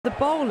the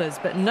bowlers,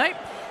 but nope,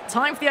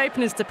 time for the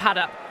openers to pad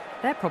up.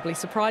 They're probably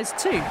surprised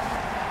too.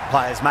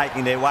 Players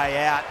making their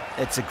way out.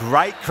 It's a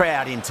great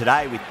crowd in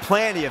today with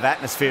plenty of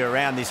atmosphere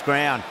around this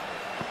ground.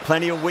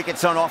 Plenty of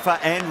wickets on offer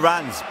and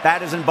runs.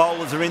 Batters and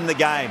bowlers are in the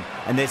game,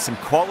 and there's some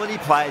quality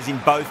players in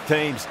both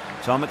teams,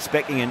 so I'm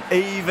expecting an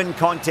even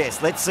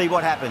contest. Let's see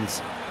what happens.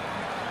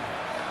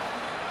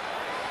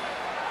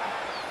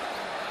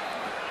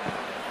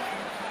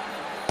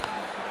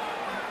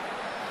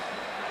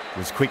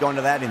 Was quick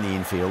onto that in the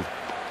infield.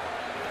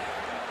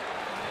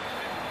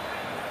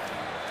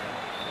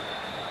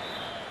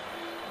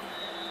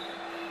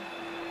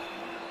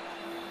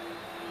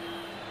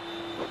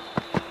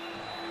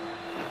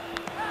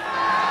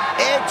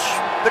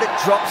 But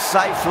it drops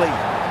safely.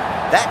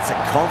 That's a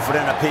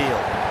confident appeal.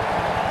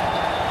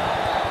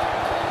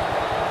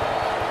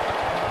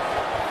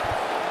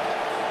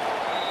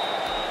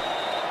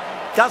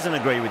 Doesn't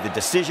agree with the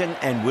decision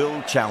and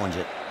will challenge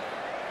it.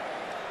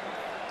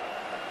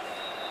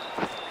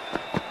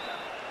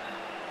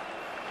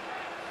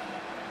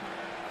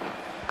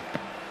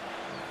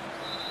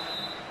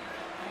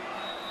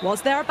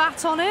 Was there a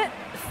bat on it?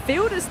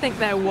 Fielders think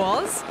there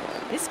was.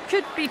 This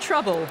could be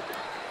trouble.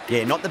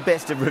 Yeah, not the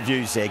best of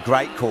reviews there.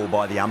 Great call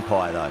by the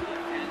umpire, though.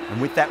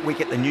 And with that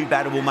wicket, the new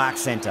batter will mark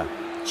centre.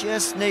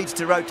 Just needs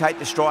to rotate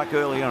the strike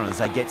early on as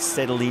they get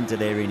settled into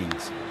their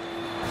innings.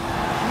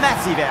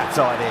 Massive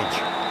outside edge.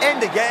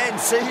 And again,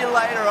 see you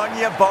later on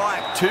your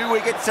bike. 2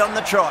 wickets on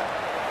the trot.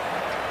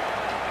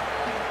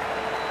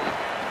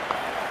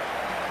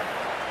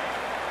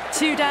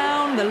 Two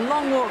down, the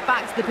long walk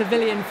back to the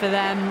pavilion for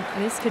them.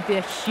 And this could be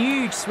a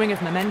huge swing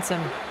of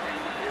momentum.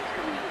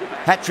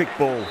 Hat-trick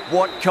ball.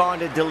 What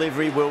kind of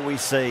delivery will we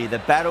see? The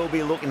batter will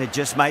be looking to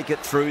just make it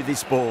through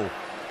this ball.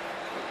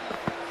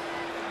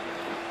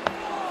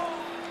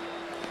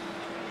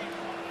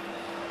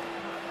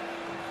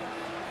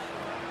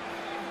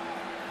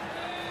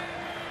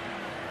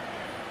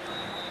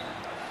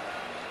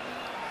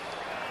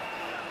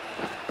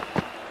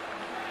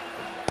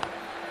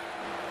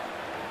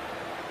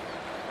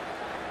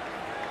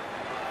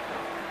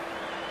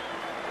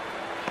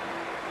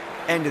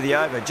 End of the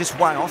over. Just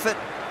one off it.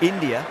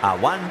 India are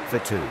 1 for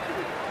 2.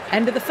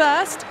 End of the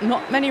first,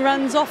 not many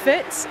runs off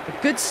it.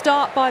 A good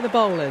start by the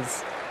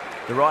bowlers.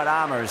 The right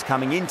armour is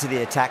coming into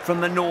the attack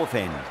from the north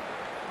end.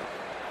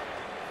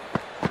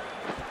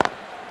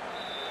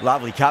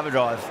 Lovely cover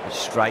drive,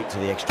 straight to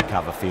the extra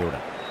cover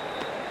fielder.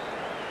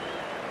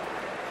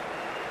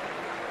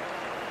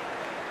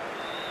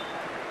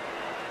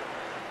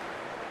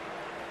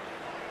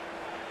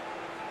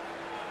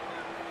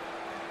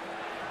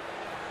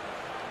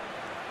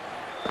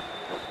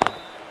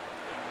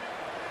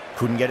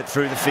 Couldn't get it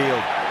through the field.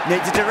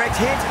 Needs a direct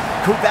hit.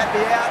 Could that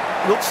be out?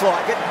 Looks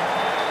like it.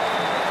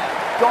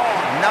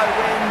 Gone.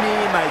 Nowhere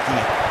near making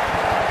it.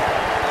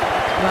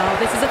 Well,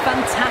 this is a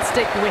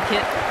fantastic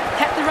wicket.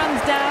 Kept the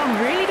runs down,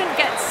 really didn't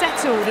get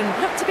settled and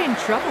looked to be in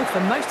trouble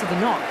for most of the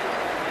knock.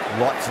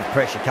 Lots of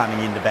pressure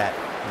coming into bat.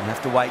 They'll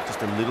have to wait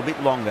just a little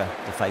bit longer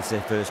to face their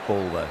first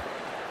ball, though.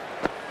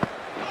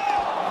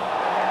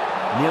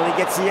 Nearly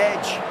gets the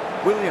edge.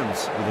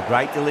 Williams with a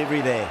great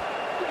delivery there.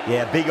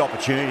 Yeah, big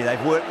opportunity.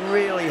 They've worked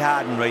really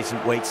hard in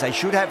recent weeks. They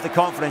should have the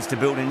confidence to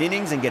build an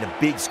innings and get a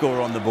big score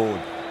on the board.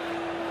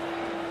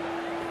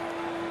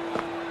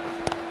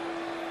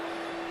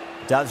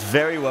 Does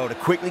very well to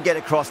quickly get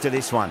across to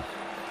this one.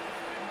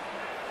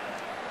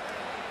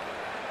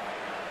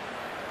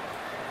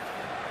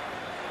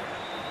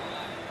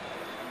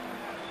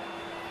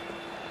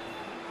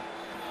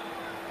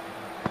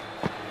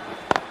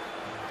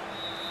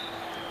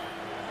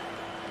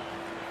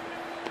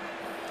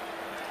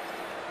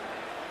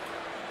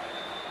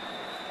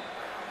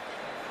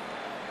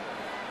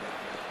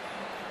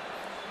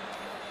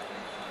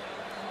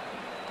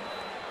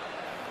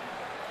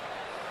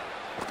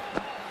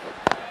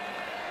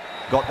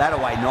 Got that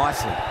away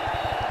nicely.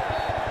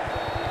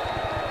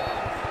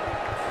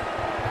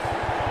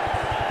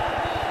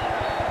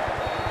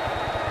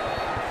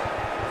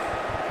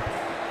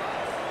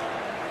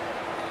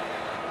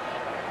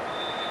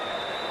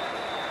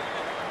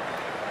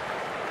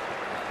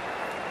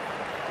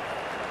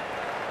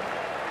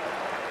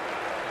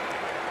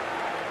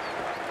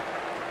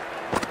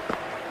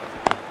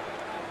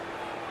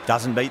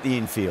 Doesn't beat the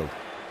infield.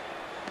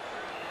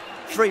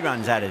 3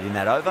 runs added in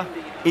that over.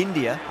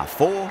 India are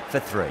 4 for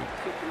 3.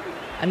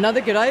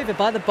 Another good over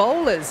by the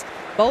bowlers.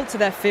 Bowled to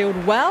their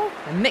field well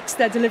and mixed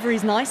their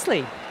deliveries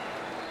nicely.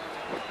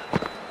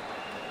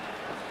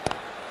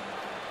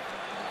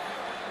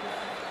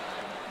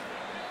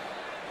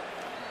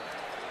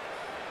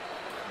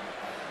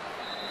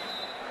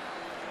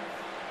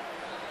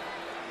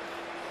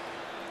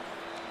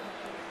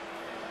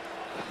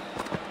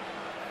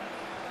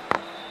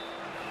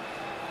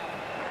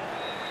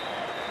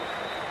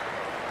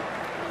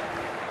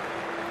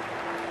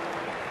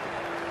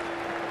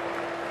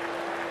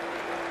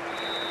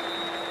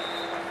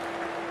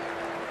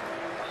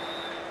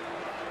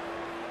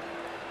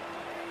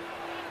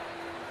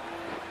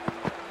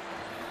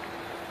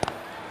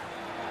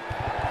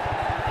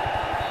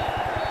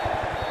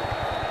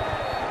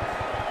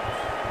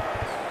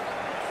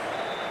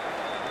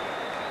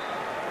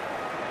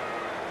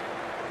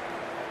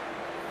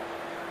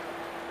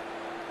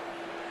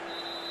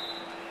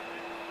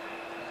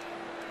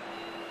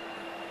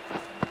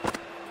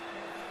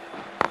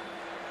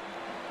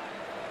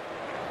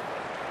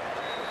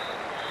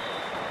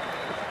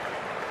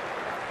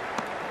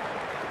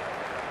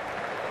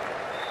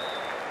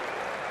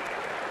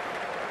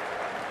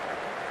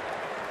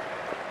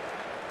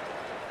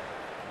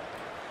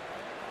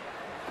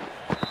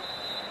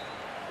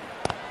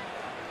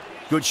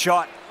 Good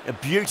shot, a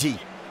beauty.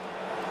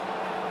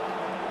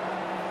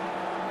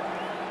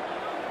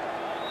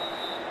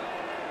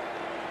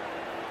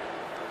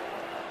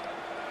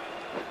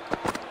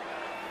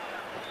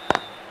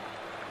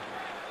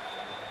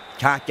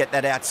 Can't get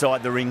that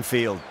outside the ring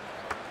field.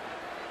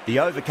 The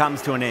over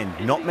comes to an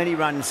end. Not many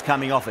runs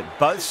coming off it.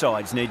 Both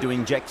sides need to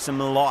inject some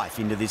life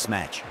into this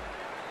match.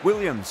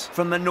 Williams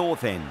from the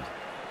north end.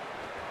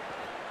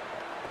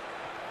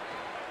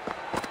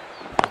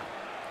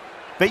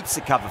 Beats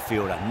the cover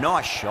fielder.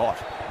 Nice shot.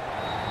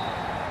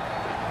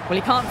 Well,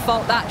 you can't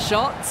fault that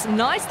shot.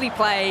 Nicely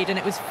played, and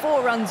it was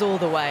 4 runs all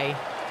the way.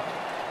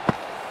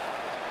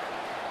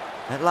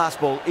 That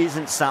last ball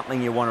isn't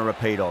something you want to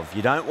repeat of.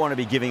 You don't want to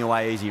be giving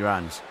away easy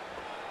runs.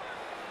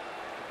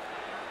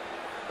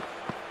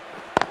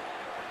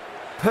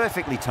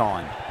 Perfectly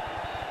timed.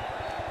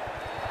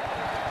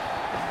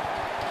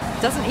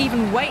 Doesn't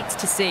even wait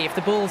to see if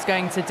the ball's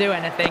going to do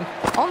anything.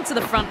 Onto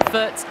the front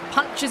foot,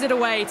 punches it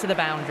away to the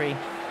boundary.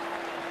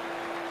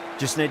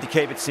 Just need to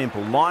keep it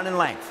simple. Line and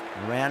length.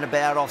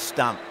 Roundabout off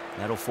stump.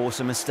 That'll force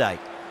a mistake.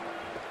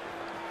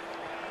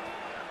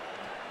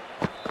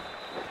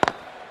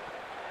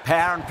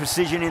 Power and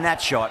precision in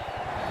that shot.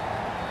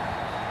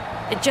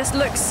 It just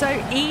looks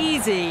so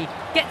easy.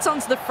 Gets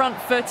onto the front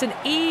foot and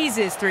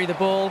eases through the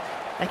ball.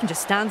 They can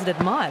just stand and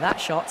admire that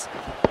shot.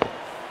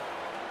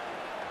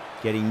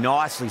 Getting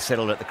nicely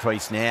settled at the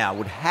crease now.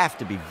 Would have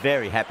to be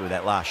very happy with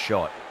that last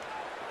shot.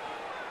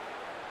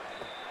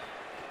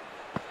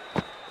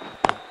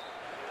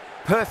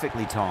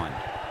 Perfectly timed.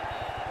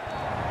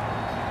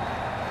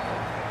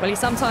 Well, you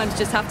sometimes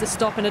just have to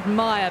stop and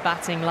admire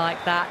batting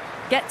like that.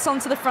 Gets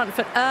onto the front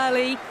foot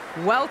early,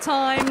 well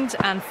timed,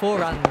 and 4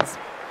 runs.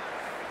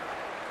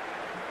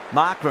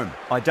 Markram,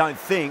 I don't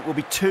think, will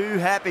be too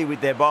happy with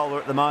their bowler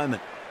at the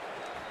moment.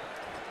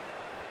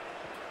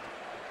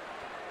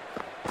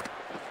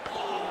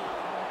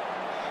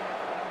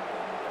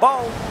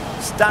 Bowl,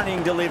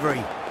 stunning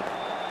delivery.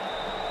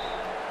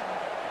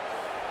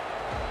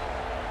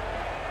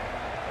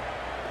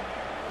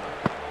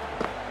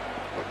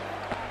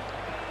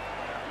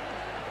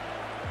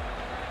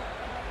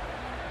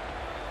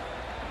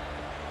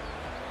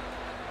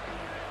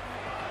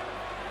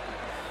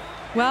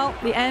 Well,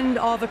 the end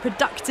of a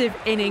productive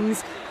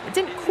innings. It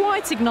didn't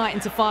quite ignite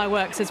into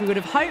fireworks as we would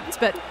have hoped,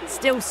 but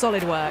still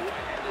solid work.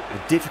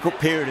 A difficult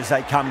period as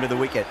they come to the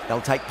wicket.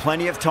 They'll take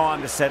plenty of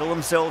time to settle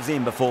themselves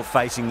in before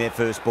facing their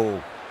first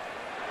ball.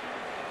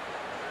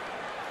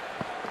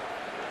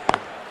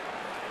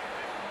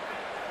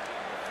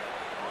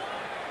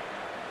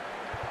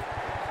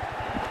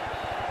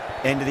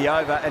 End of the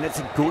over, and it's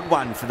a good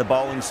one for the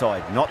bowling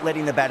side, not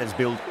letting the batters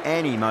build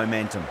any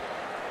momentum.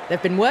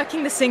 They've been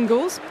working the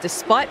singles,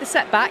 despite the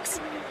setbacks.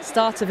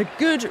 Start of a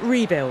good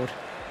rebuild.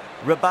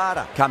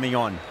 Rabada coming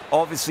on,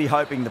 obviously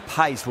hoping the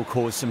pace will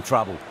cause some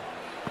trouble.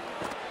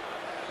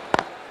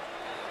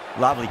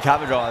 Lovely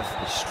cover drive,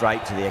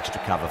 straight to the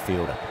extra cover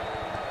fielder.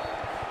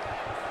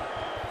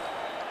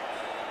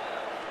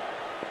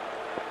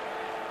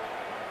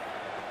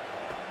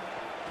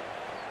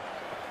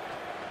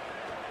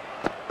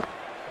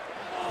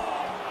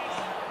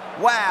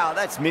 Wow,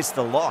 that's missed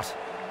the lot.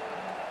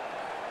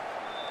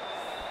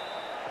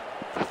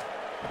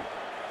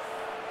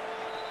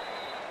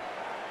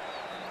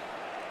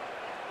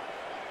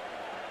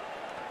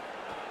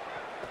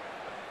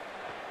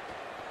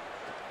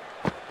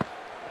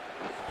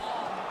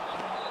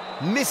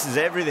 Misses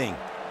everything.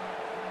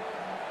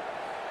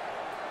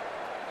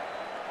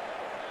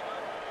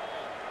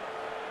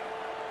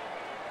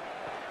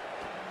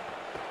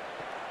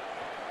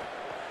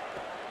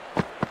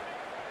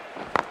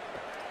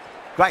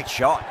 Great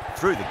shot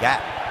through the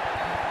gap.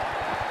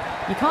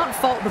 You can't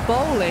fault the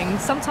bowling.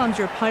 Sometimes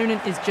your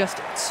opponent is just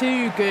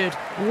too good.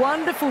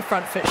 Wonderful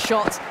front foot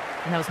shot,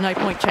 and there was no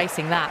point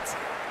chasing that.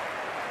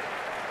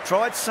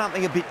 Tried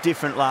something a bit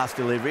different last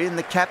delivery, and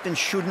the captain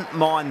shouldn't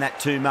mind that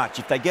too much.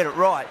 If they get it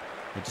right,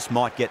 they just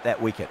might get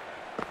that wicket.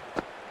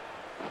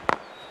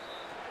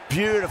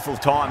 Beautiful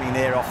timing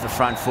there off the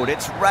front foot.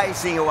 It's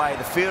racing away.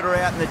 The fielder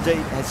out in the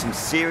deep has some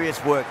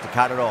serious work to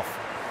cut it off.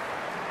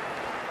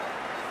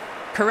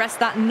 Caressed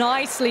that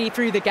nicely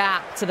through the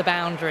gap to the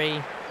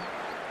boundary.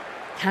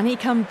 Can he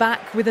come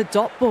back with a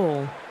dot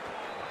ball?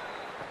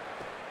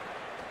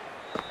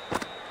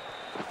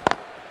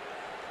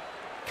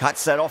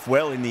 Cuts that off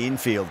well in the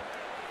infield.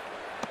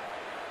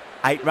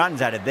 8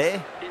 runs added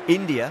there.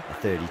 India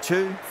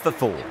 32 for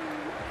 4.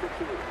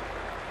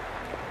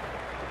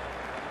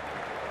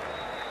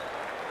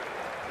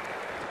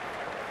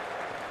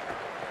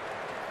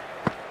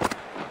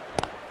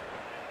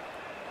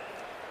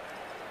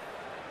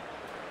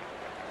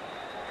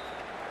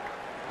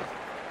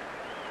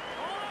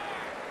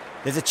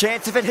 There's a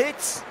chance if it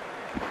hits.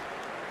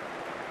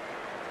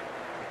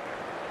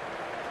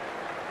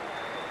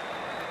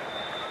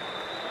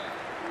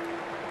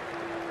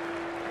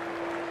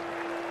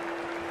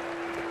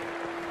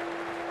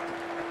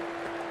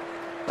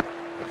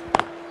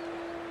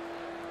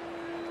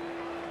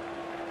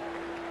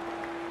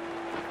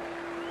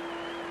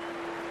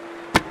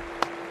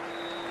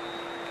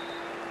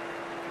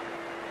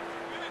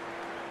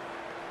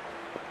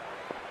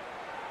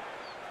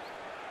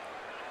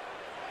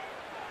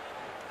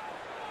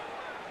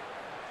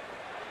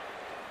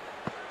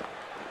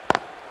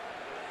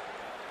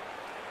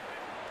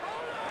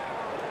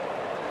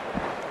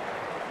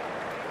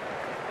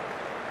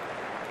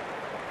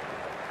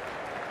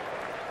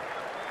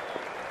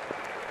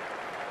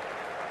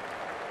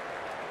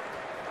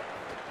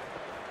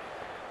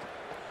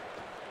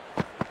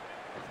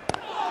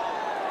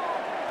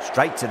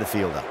 straight to the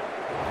fielder.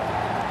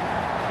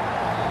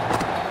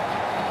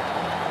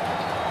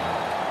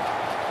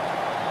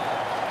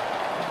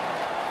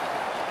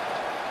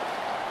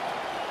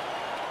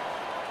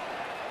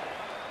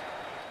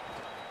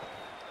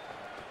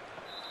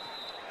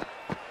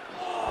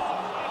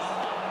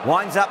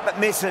 Winds up but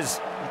misses.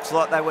 Looks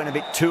like they went a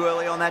bit too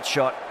early on that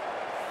shot.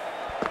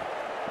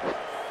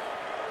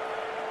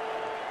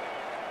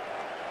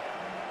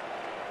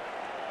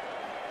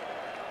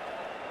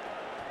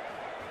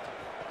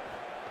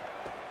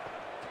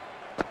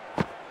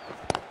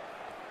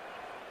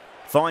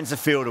 Finds the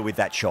fielder with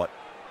that shot.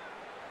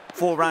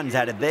 4 runs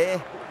added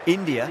there.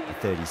 India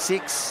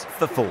 36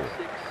 for 4.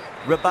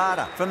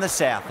 Rabada from the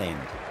south end.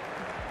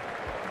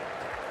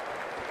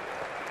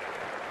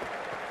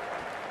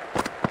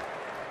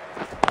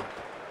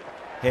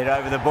 Head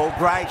over the ball.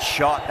 Great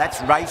shot.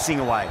 That's racing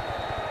away.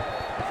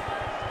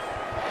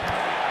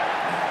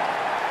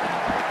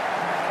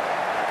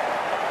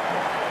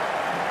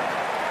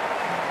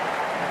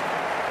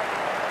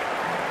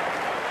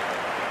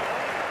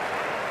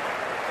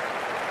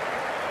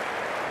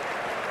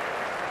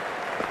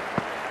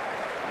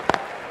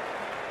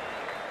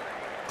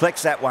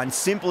 Collects that one,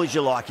 simple as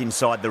you like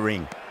inside the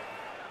ring.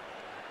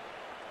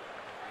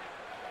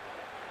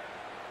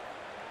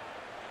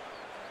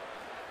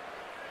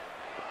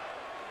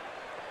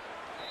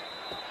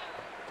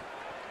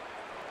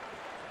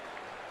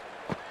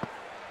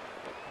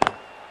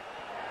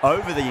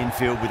 Over the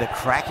infield with a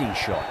cracking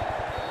shot.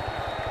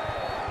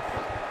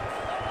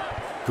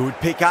 Good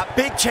pick up,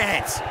 big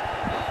chance.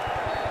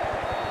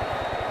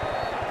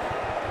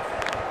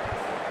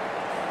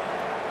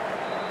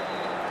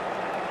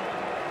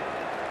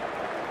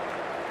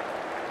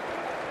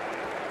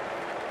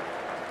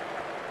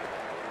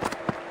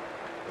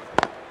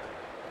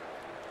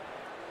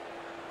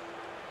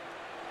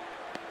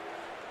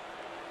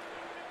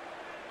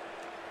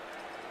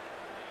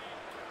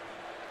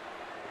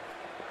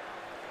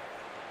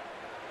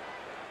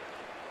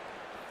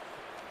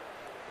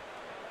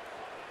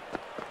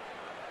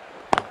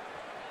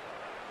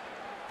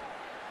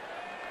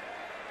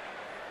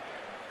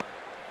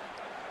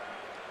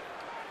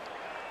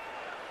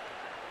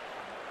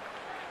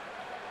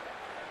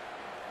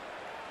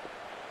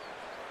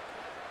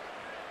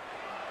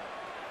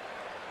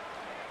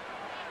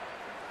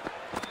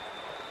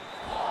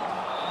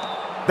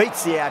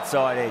 Beats the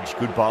outside edge.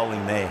 Good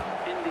bowling there.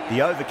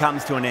 The over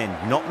comes to an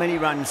end. Not many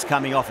runs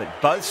coming off it.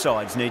 Both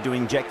sides need to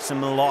inject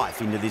some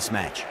life into this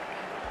match.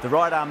 The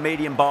right arm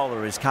medium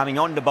bowler is coming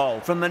on to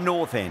bowl from the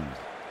north end.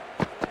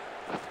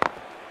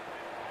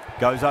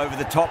 Goes over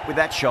the top with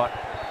that shot.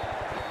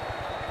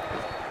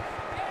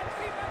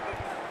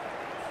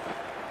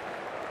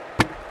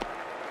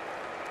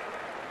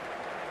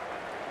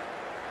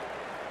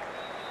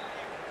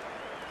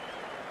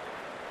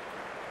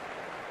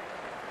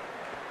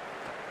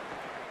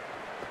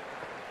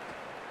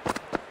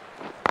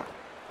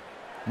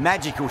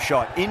 Magical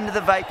shot into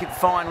the vacant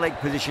fine leg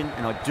position,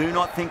 and I do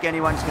not think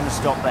anyone's going to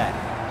stop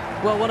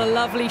that. Well, what a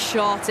lovely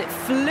shot. It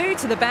flew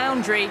to the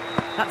boundary.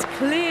 That's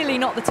clearly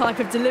not the type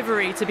of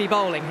delivery to be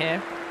bowling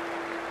here.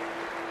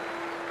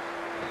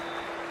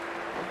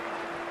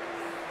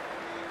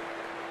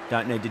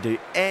 Don't need to do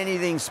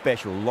anything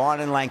special.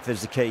 Line and length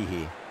is the key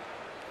here.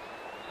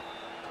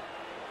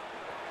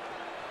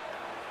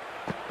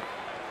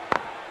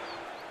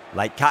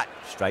 Late cut,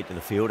 straight to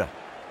the fielder.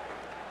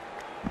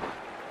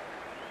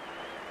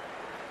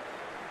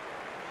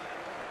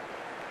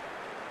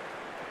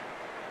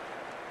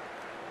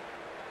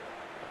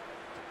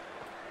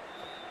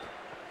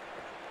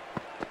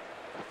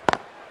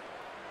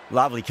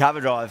 Lovely cover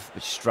drive,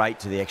 but straight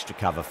to the extra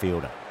cover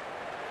fielder.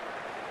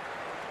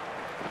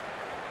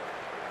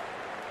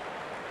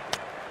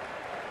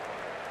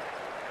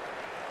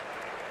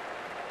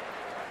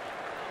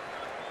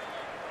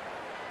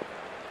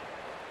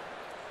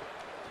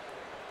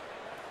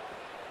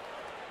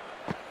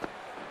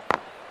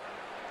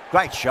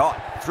 Great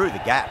shot, through the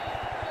gap.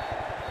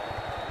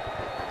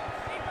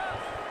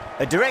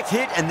 A direct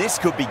hit and this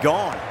could be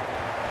gone.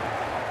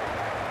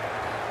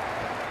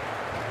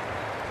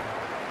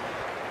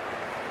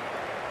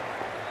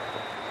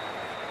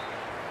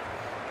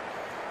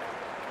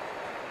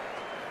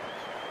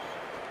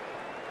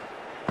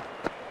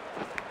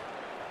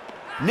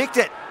 Nicked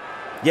it.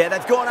 Yeah,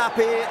 they've gone up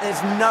here.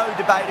 There's no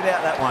debate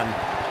about that one.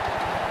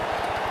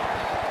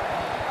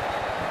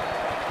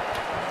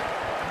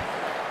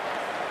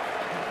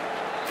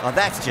 Oh,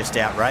 that's just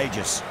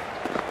outrageous.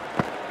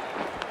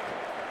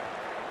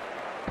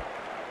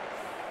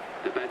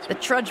 The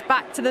trudge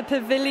back to the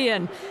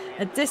pavilion.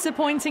 A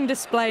disappointing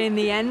display in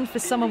the end for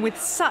someone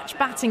with such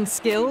batting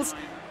skills.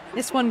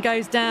 This one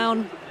goes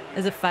down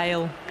as a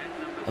fail.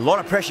 A lot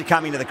of pressure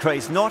coming to the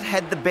crease. Not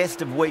had the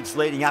best of weeks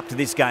leading up to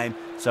this game,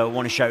 so I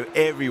want to show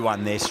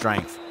everyone their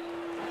strength.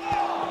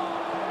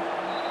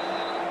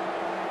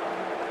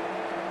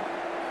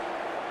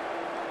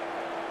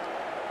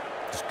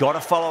 Just got to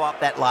follow up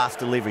that last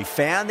delivery.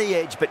 Found the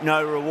edge, but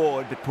no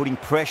reward, but putting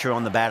pressure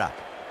on the batter.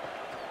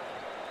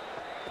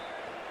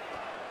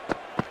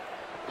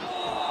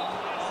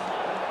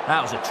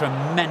 That was a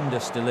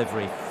tremendous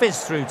delivery.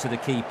 Fizzed through to the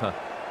keeper.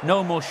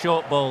 No more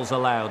short balls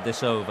allowed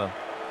this over.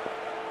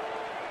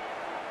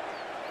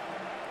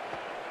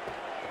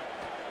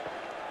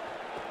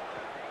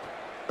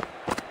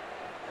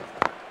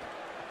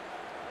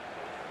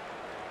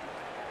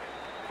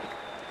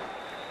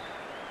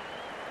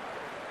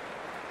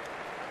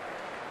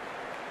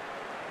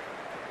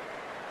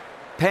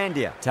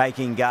 Pandya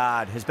taking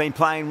guard, has been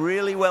playing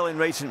really well in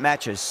recent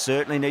matches,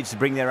 certainly needs to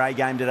bring their A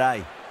game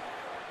today.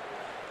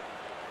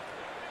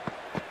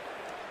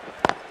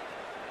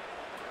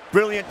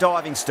 Brilliant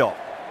diving stop.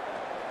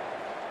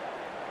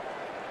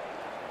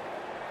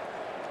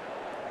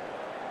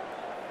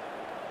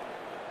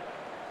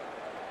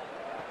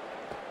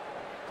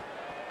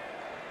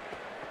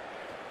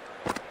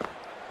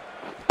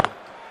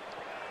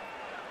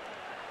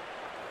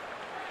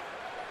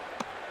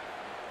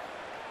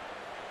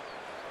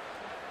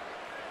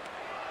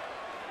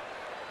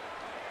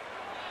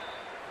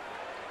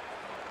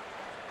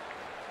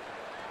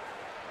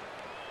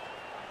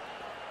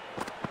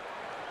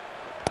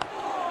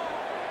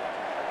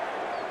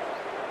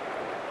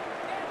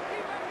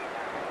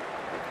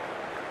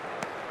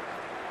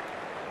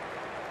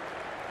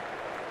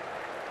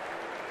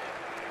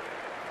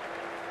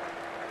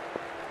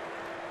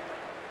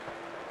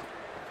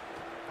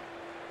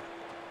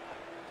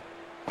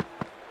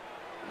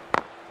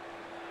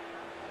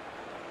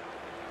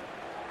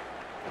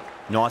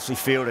 Nicely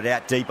fielded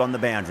out deep on the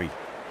boundary.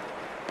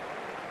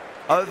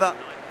 Over,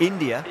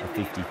 India, a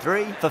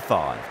 53 for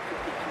 5.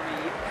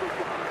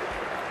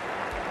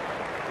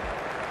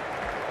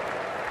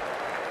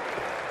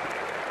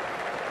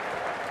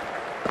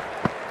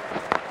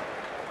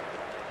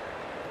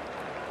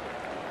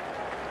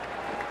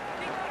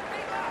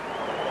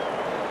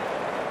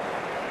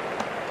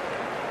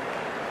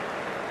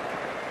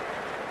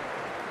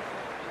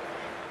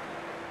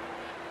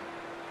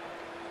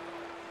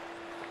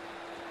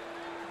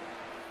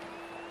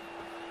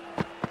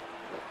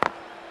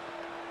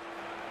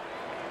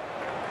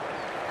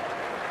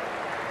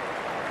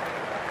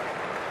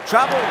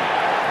 Trouble.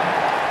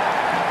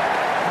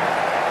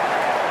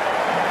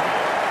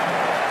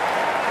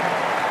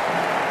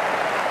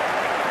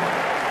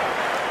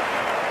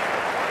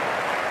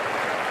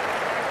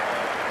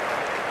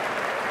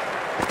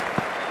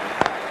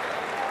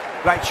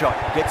 Great shot.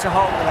 Gets a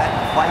hold of that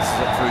and places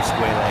it through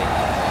square leg.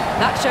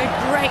 That showed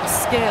great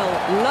skill.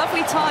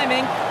 Lovely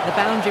timing. The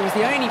boundary was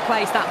the only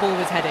place that ball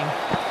was heading.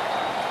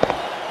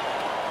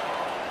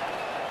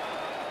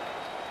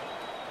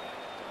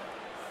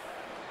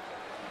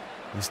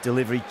 This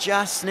delivery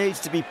just needs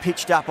to be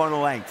pitched up on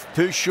a length.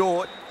 Too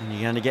short, and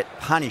you're going to get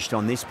punished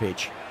on this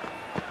pitch.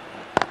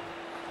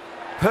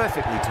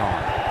 Perfectly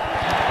timed.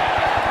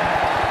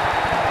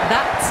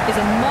 That is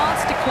a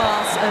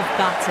masterclass of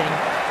batting.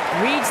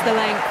 Reads the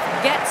length,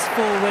 gets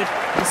forward,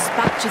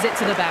 dispatches it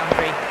to the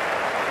boundary.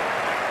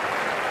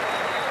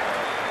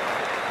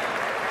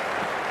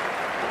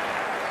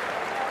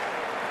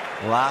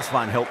 The last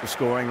one helped the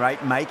scoring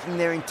rate, making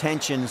their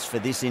intentions for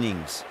this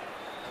innings.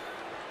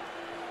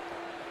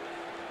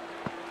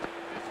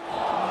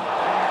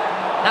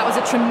 That was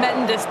a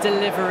tremendous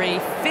delivery.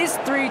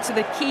 Fizzed through to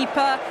the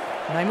keeper.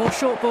 No more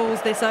short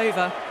balls this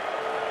over.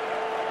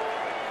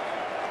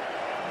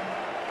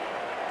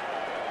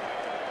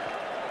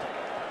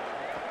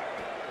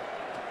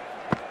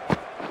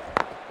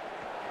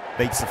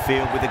 Beats the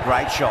field with a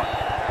great shot.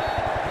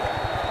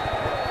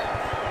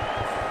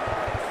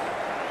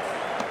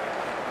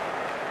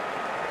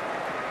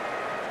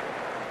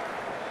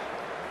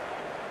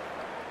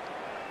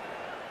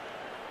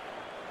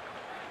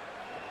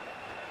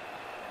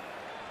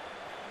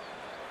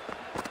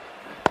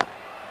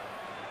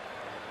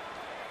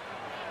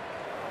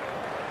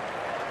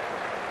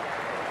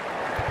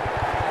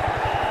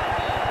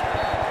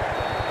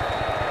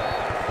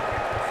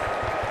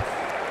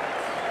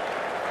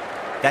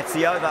 That's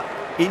the over.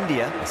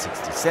 India, a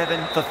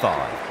 67 for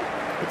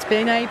 5. It's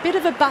been a bit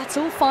of a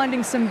battle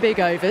finding some big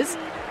overs,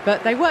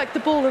 but they worked the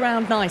ball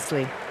around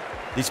nicely.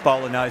 This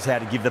bowler knows how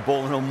to give the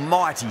ball an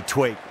almighty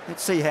tweak.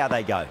 Let's see how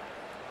they go.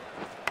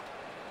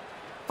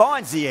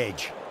 Finds the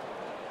edge.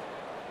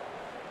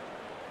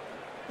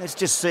 Let's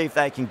just see if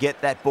they can get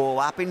that ball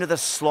up into the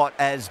slot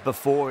as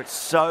before. It's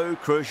so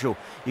crucial.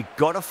 You've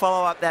got to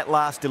follow up that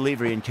last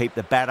delivery and keep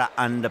the batter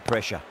under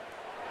pressure.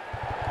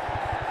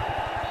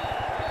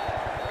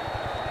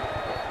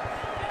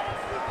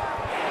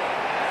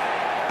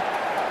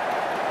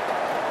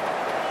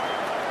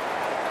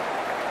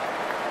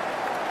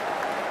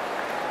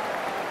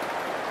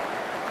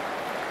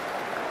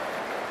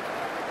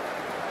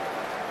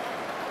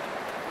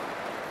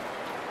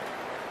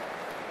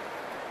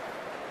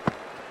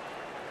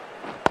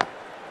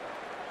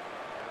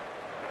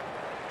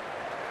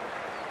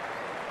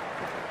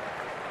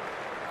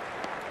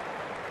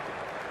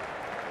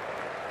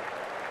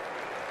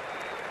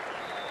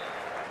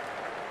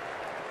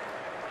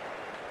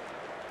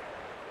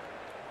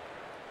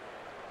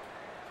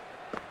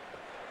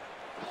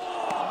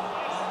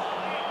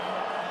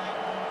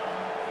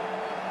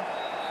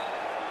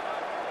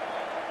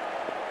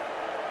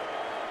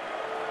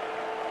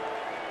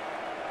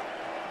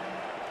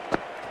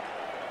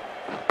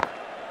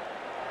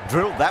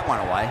 drilled that one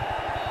away.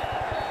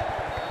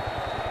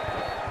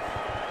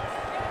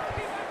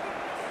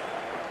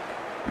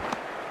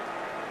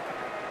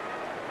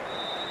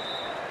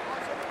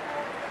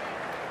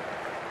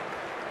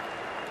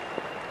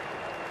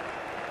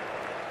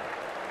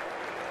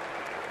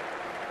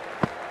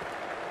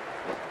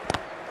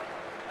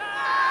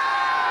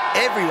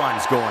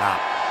 Everyone's gone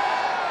up.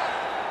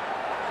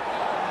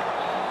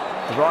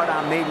 The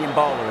right-arm medium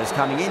bowler is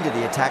coming into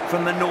the attack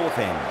from the north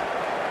end.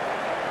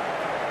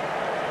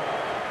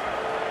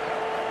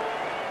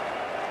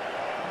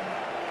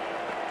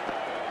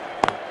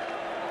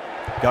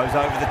 Goes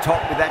over the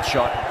top with that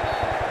shot.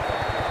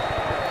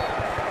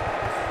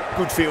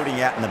 Good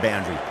fielding out in the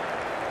boundary.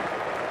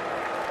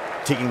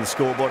 Ticking the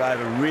scoreboard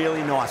over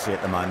really nicely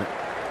at the moment.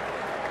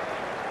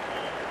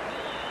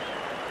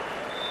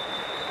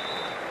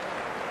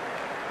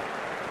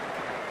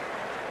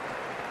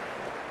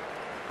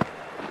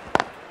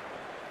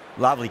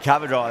 Lovely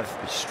cover drive,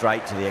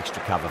 straight to the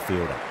extra cover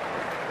fielder.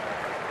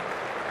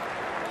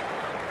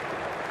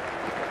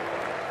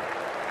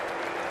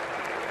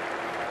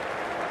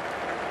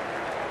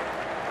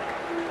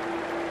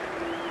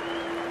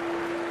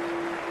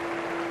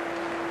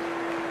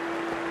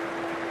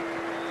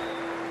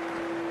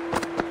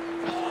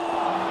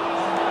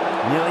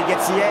 Nearly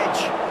gets the edge.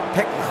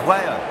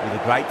 Pekaweo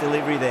with a great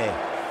delivery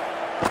there.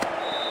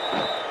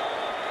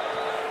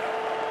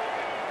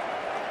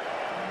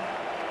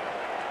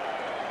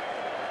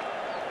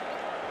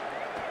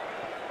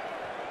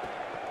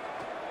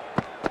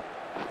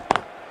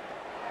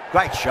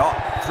 Great shot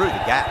through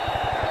the gap.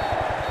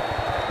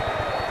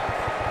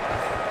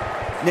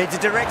 Needs a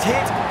direct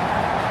hit.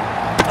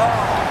 Oh,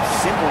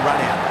 simple run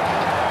out.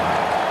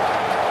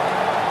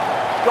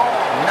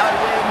 Gone,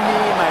 nowhere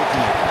near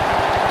making it.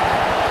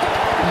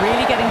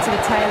 Really getting to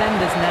the tail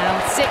enders now.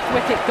 6th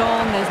wicket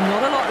gone. There's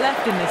not a lot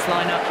left in this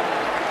lineup.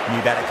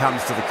 New batter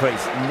comes to the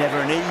crease. Never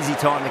an easy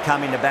time to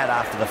come into bat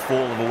after the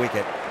fall of a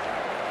wicket.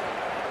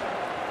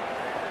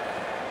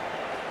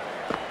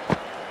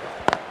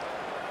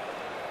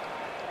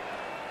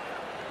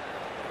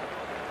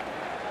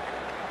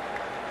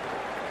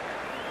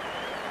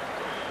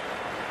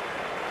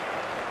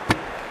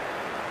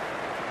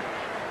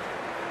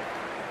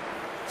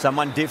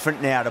 Someone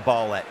different now to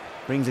bowl at.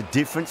 Brings a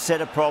different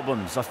set of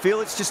problems. I feel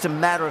it's just a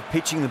matter of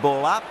pitching the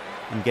ball up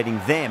and getting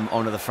them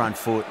onto the front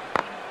foot.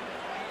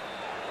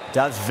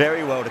 Does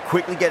very well to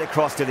quickly get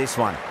across to this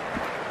one.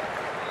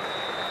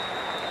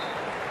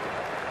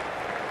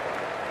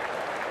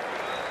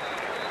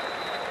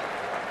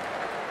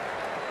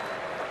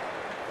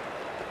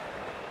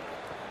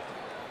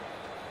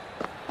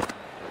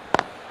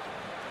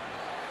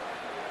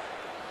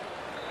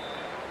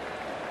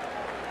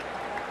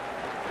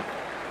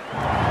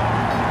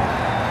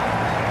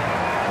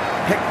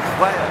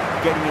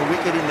 Getting a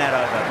wicket in that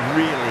over.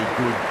 Really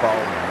good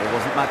bowling. There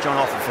wasn't much on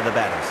offer for the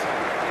batters.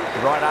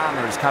 The right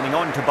armour is coming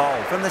on to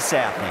bowl from the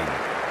south end.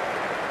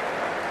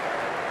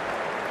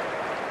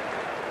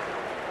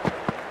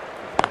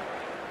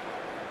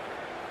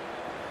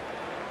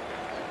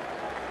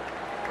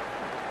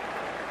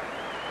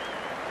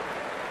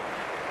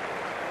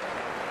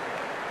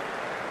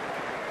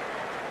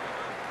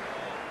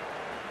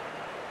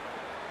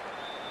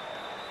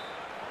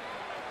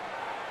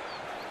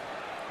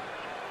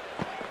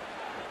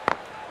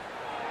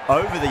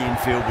 Over the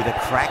infield with a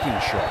cracking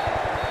shot.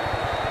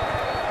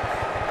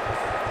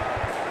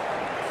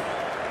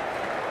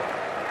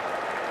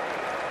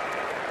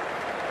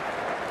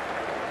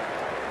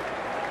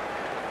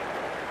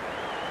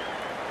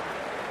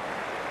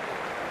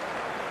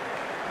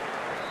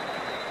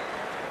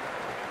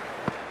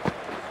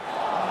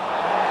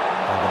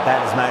 Well, the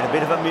batter's made a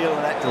bit of a meal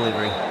of that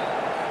delivery.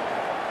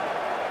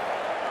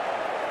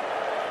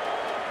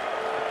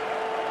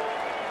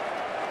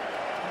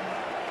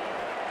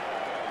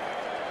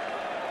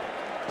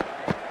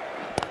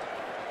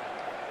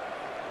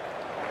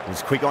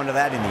 Was quick onto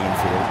that in the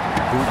infield.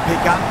 Good pick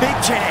up, big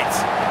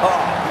chance. Oh,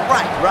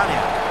 great run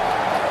out.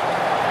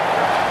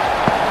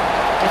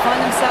 They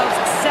find themselves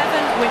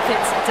 7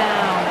 wickets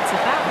down. It's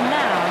about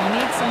now you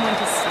need someone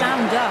to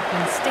stand up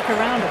and stick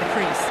around at the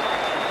crease.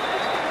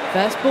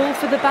 First ball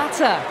for the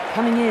batter,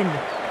 coming in.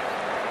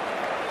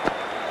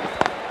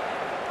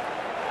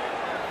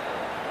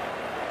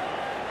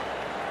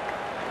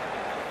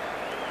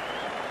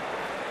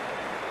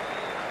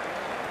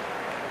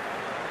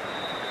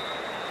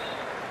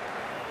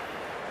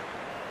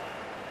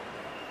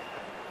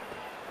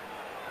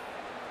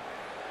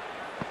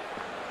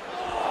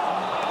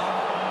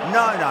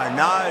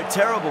 No,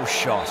 terrible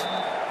shot.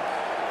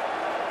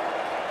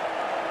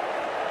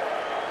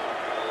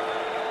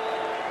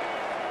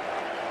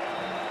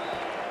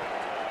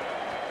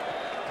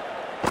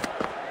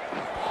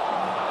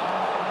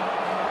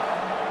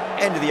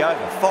 End of the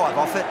over, 5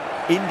 off it.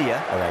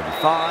 India are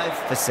 85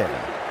 for 7.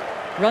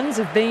 Runs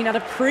have been at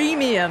a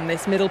premium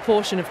this middle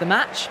portion of the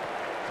match.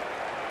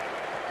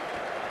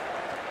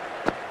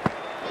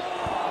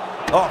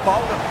 Oh,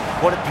 bowled him.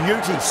 What a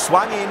beauty.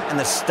 Swung in and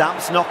the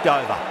stump's knocked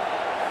over.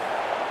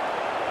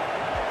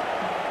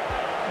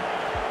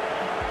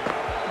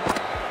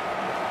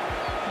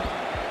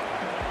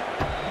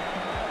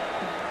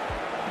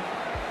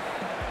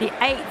 The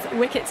 8th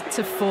wicket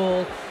to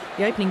fall.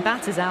 The opening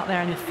batters out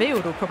there in the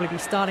field will probably be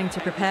starting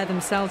to prepare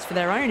themselves for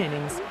their own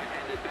innings.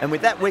 And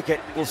with that wicket,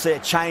 we'll see a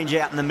change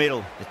out in the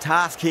middle. The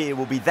task here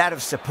will be that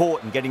of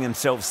support and getting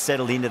themselves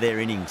settled into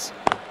their innings.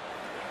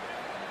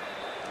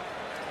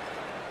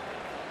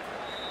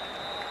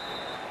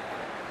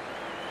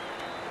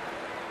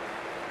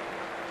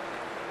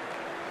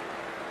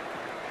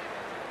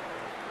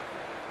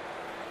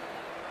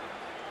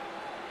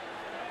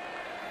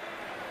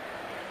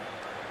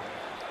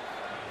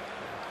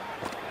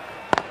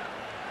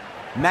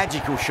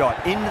 Magical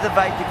shot into the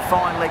vacant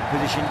fine leg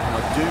position, and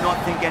I do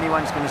not think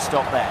anyone's going to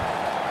stop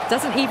that.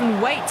 Doesn't even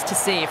wait to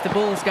see if the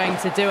ball's going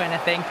to do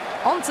anything.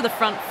 Onto the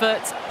front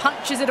foot,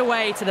 punches it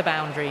away to the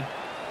boundary.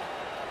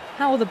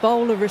 How will the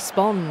bowler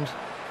respond?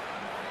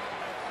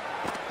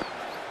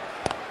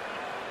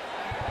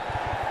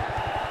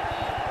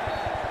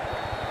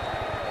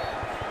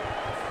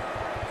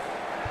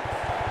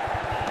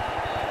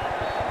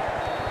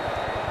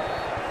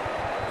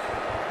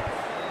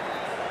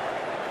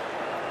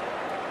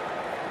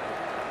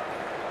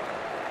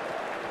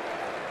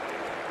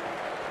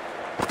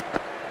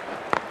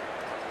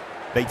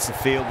 Beats the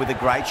field with a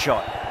great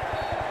shot.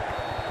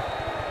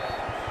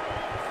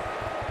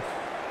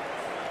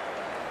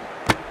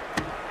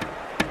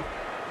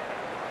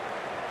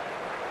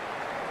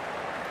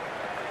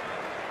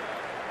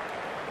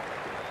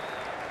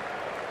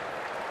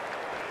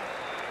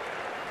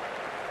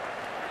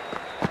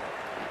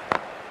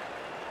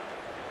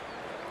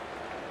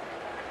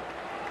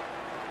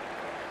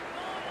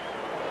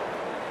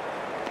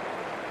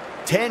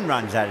 Ten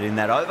runs added in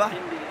that over.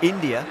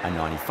 India are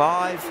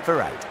 95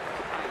 for 8.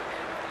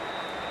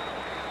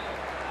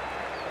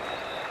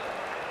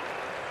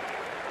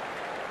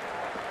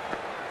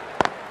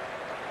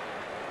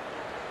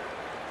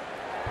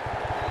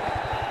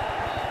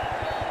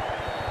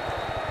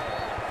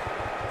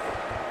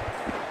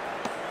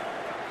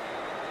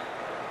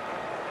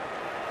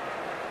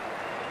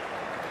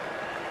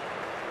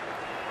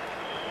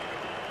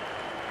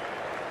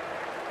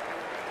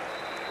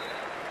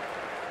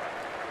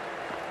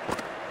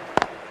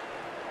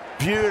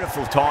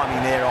 Beautiful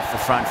timing there off the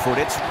front foot.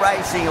 It's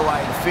racing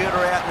away. The fielder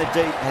out in the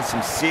deep has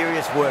some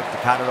serious work to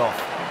cut it off.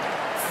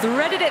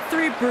 Threaded it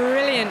through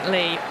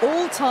brilliantly.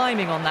 All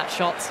timing on that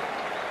shot.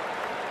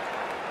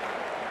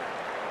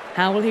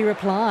 How will he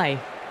reply?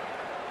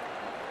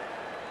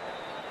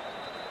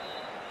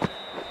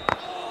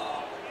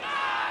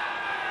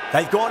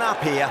 They've gone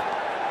up here.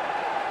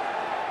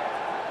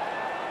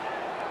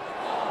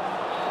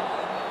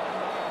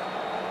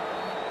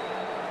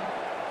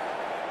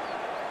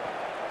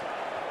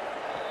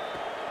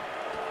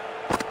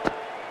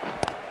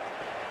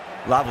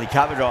 Lovely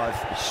cover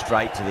drive,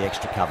 straight to the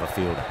extra cover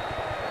fielder.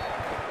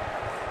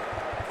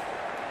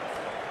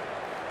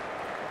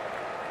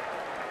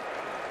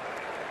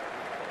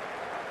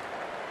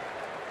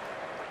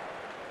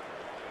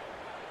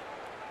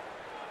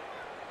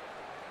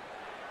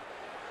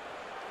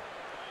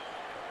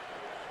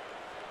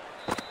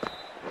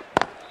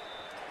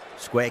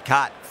 Square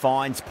cut,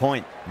 finds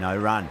point, no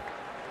run.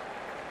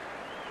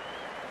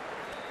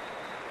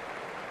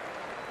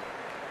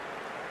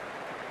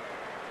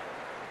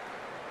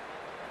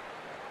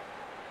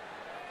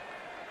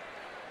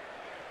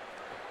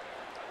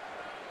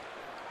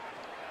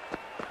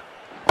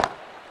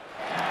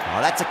 Oh,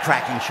 that's a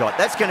cracking shot.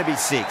 That's going to be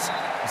 6.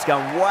 It's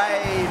going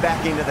way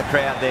back into the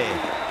crowd there.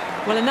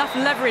 Well, enough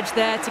leverage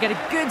there to get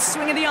a good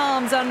swing of the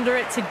arms under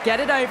it to get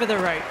it over the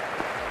rope.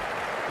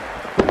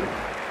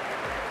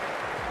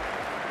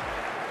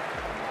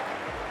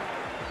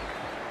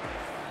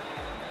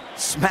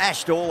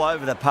 Smashed all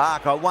over the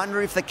park. I wonder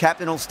if the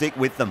captain will stick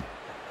with them.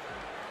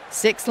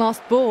 6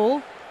 lost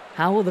ball.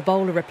 How will the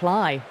bowler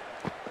reply?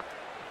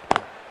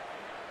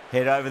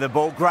 Head over the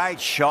ball.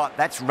 Great shot.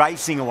 That's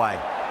racing away.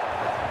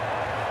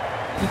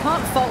 You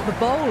can't fault the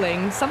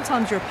bowling.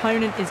 Sometimes your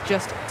opponent is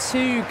just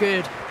too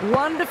good.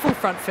 Wonderful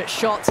front foot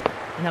shot,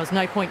 and there was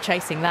no point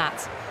chasing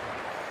that.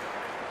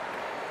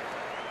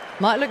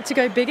 Might look to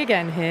go big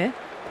again here.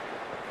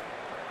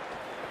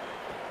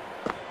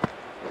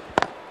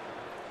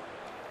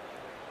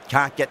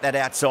 Can't get that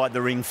outside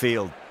the ring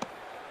field.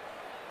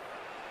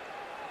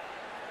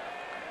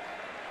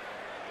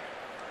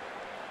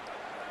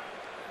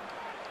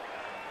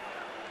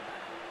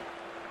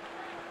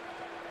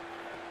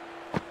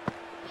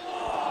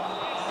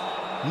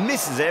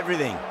 Misses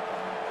everything.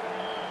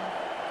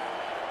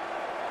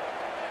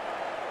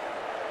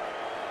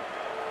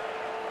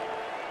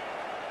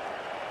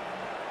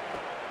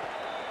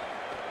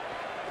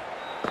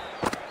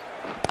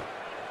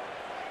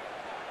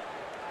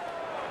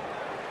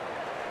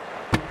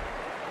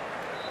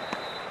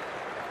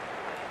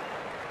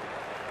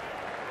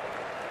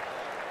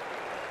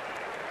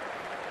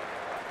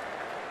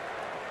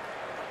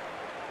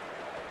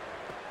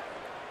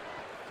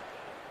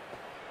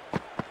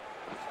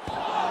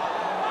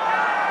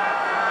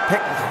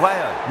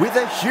 With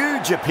a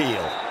huge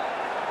appeal.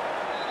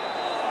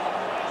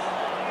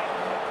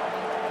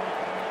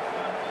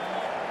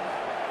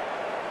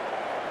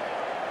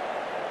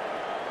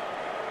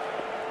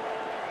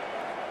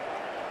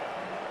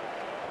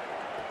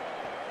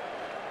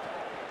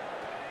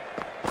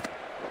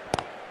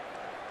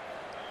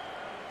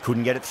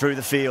 Couldn't get it through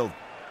the field.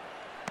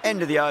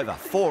 End of the over.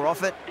 4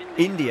 off it.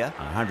 India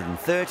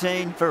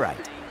 113 for 8.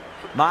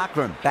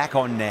 Markram back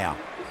on now.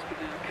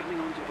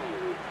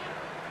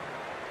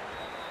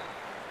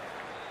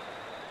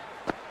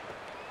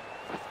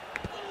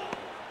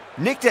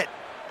 Nicked it.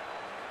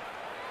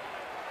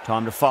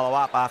 Time to follow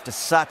up after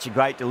such a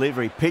great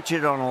delivery. Pitch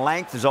it on a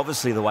length is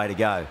obviously the way to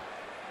go.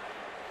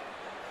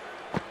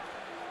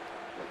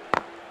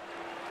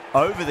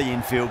 Over the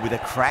infield with a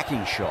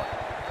cracking shot.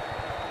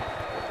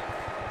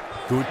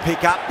 Good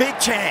pick up, big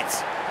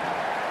chance.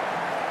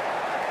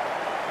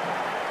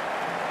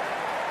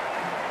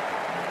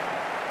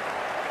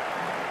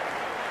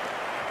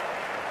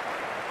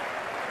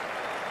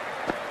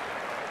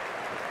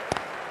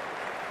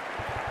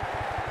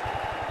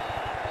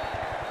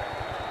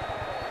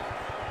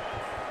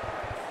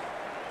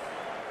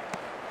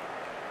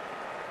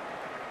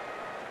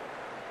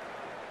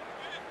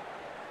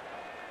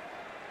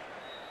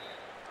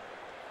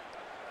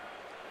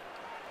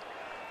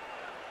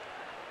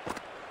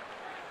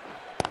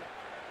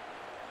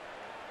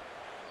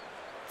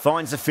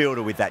 Finds the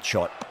fielder with that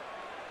shot.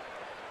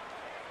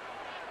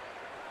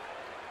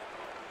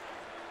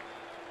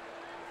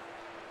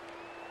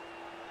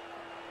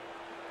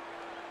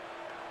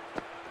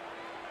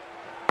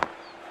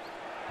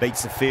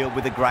 Beats the field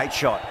with a great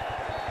shot.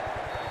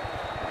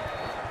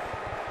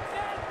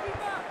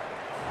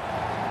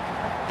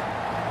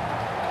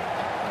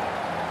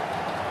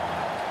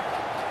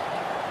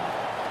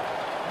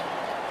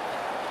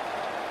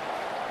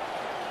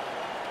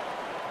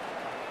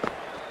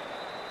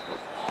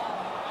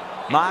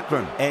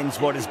 Markram ends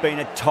what has been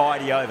a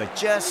tidy over.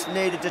 Just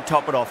needed to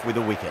top it off with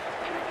a wicket.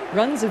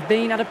 Runs have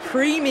been at a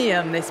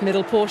premium this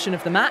middle portion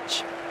of the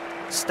match.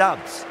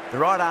 Stubbs, the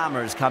right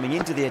armour, is coming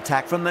into the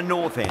attack from the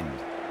north end.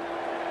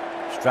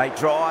 Straight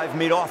drive,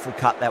 mid-off will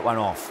cut that one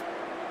off.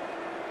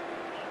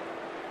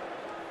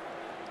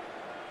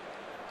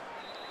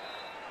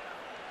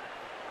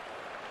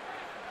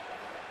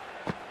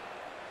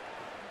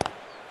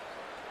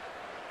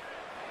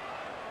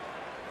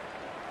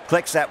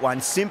 Collects that one,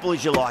 simple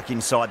as you like,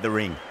 inside the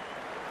ring.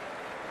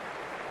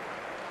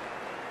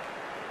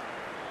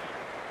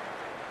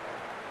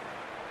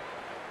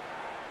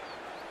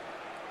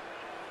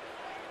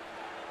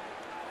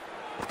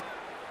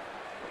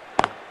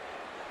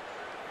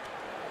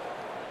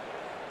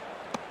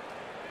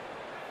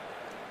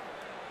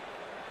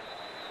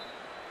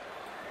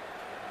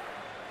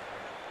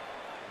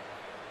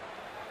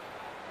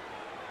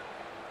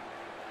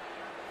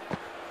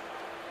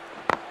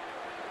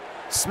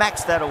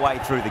 Smacks that away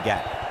through the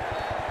gap.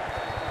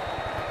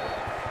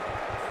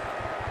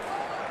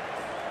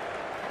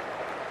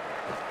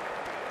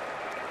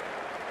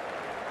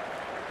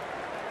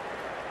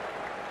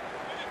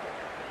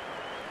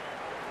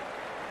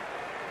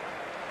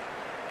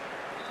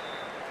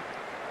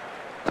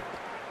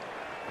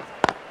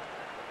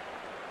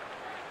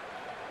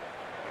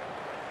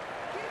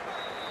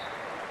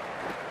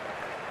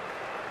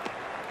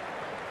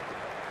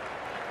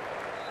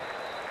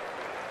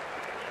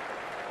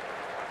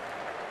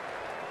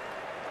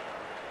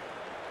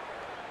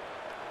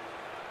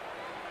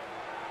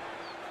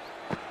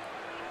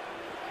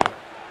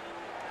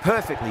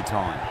 Perfectly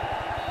timed.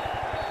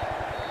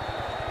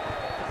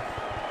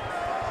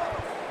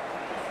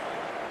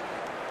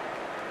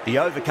 The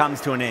over comes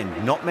to an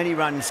end. Not many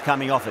runs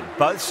coming off it.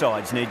 Both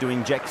sides need to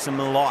inject some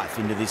life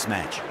into this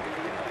match.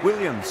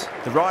 Williams,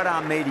 the right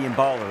arm medium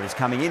bowler, is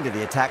coming into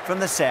the attack from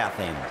the south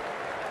end.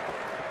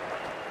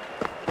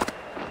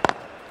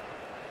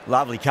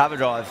 Lovely cover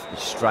drive,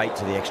 straight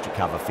to the extra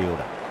cover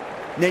fielder.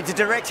 Needs a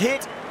direct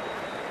hit.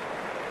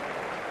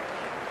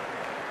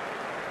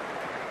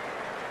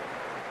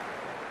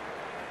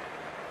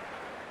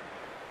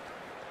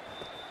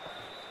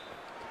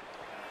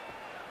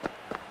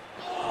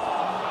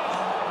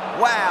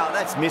 Wow,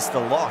 that's missed the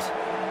lot.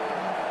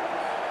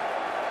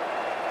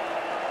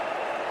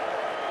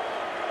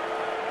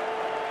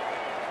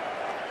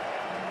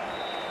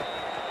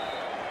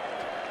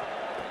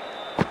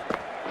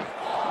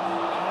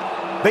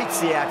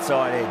 Beats the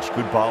outside edge.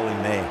 Good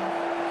bowling there.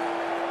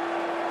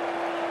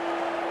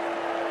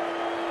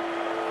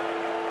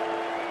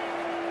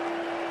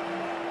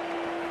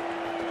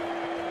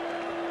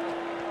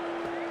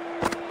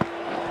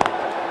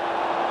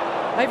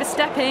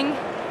 Overstepping.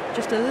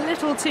 Just a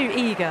little too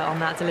eager on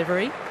that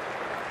delivery.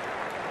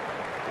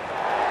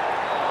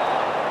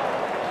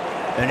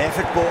 An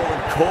effort ball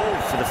and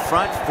called for the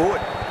front foot.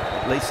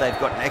 At least they've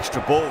got an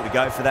extra ball to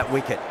go for that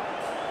wicket.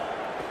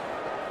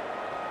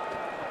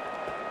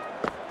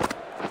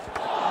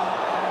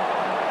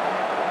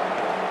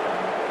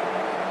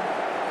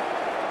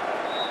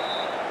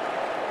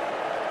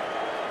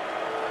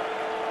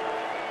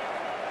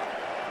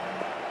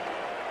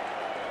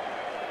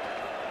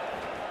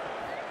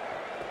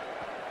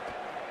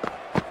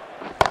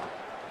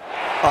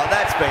 Oh,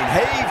 that's been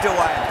heaved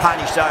away and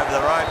punished over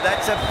the rope.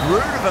 That's a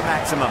brute of a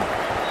maximum.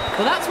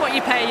 Well, that's what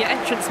you pay your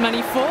entrance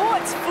money for.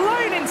 It's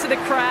flown into the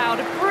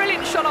crowd. A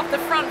brilliant shot off the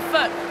front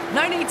foot.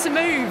 No need to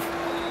move.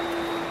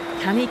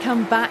 Can he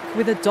come back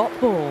with a dot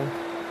ball?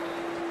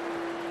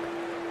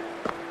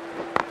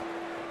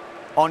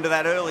 Onto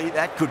that early,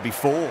 that could be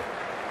 4.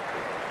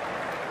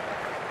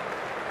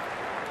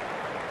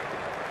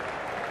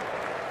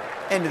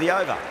 End of the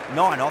over,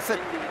 9 off it.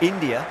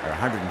 India are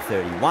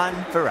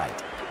 131 for 8.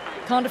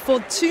 Can't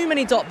afford too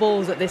many dot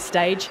balls at this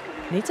stage.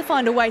 Need to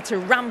find a way to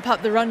ramp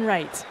up the run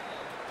rate.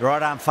 The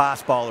right-arm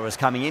fast bowler is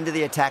coming into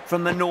the attack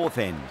from the north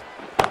end.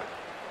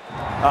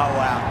 Oh,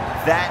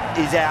 wow. That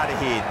is out of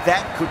here.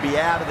 That could be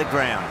out of the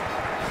ground.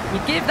 You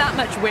give that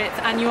much width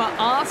and you are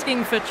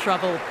asking for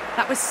trouble.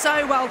 That was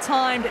so well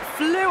timed, it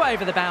flew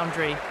over the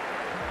boundary.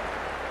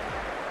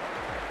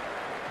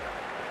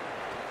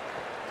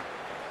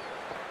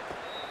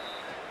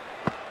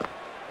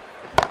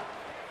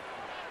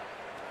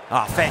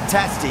 Oh,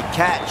 fantastic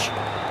catch.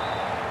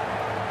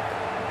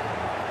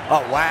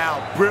 Oh,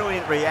 wow.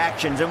 Brilliant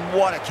reactions and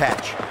what a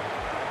catch.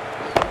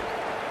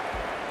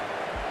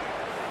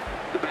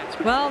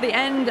 Well, the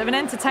end of an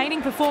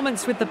entertaining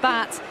performance with the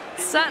bat.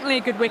 Certainly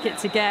a good wicket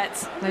to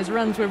get. Those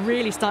runs were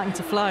really starting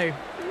to flow.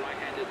 The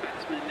right-handed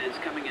batsman is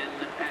coming in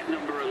at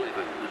number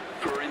 11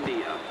 for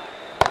India.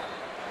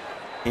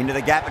 Into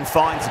the gap and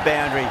finds the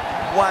boundary.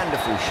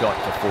 Wonderful shot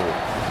for 4.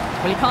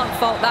 Well, you can't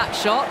fault that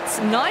shot.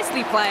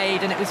 Nicely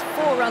played, and it was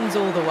 4 runs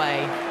all the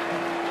way.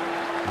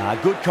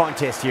 Good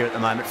contest here at the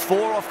moment.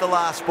 4 off the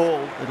last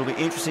ball. It'll be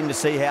interesting to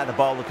see how the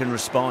bowler can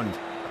respond.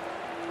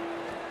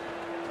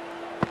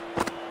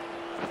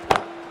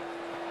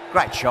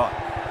 Great shot.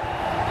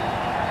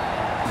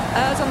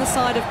 Errs on the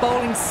side of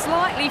bowling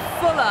slightly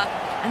fuller,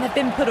 and they've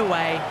been put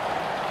away.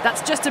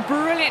 That's just a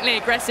brilliantly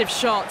aggressive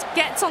shot.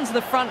 Gets onto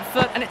the front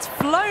foot, and it's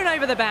flown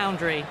over the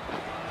boundary.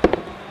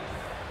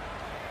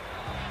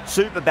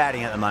 Super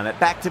batting at the moment.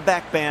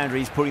 Back-to-back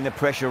boundaries, putting the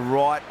pressure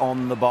right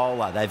on the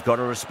bowler. They've got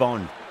to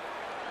respond.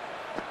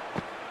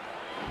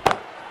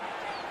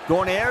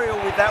 Gone aerial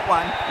with that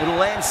one. It'll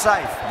land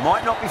safe.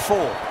 Might not be 4.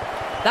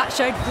 That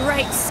showed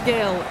great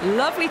skill.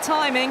 Lovely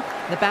timing.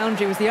 The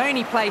boundary was the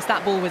only place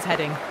that ball was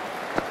heading.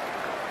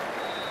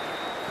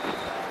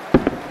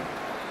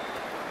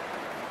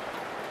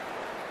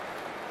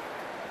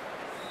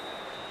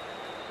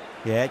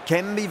 Yeah, it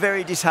can be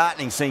very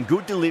disheartening seeing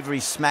good delivery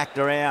smacked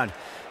around.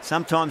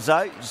 Sometimes,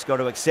 though, you just got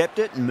to accept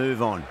it and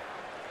move on.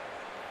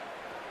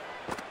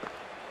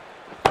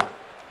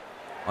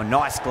 A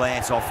nice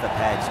glance off the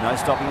pads. No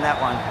stopping that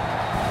one.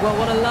 Well,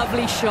 what a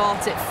lovely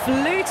shot. It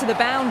flew to the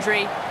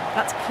boundary.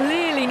 That's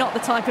clearly not the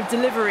type of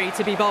delivery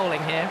to be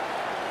bowling here.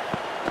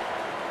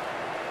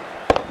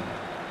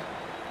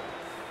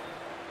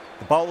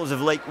 The bowlers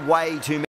have leaked way too many.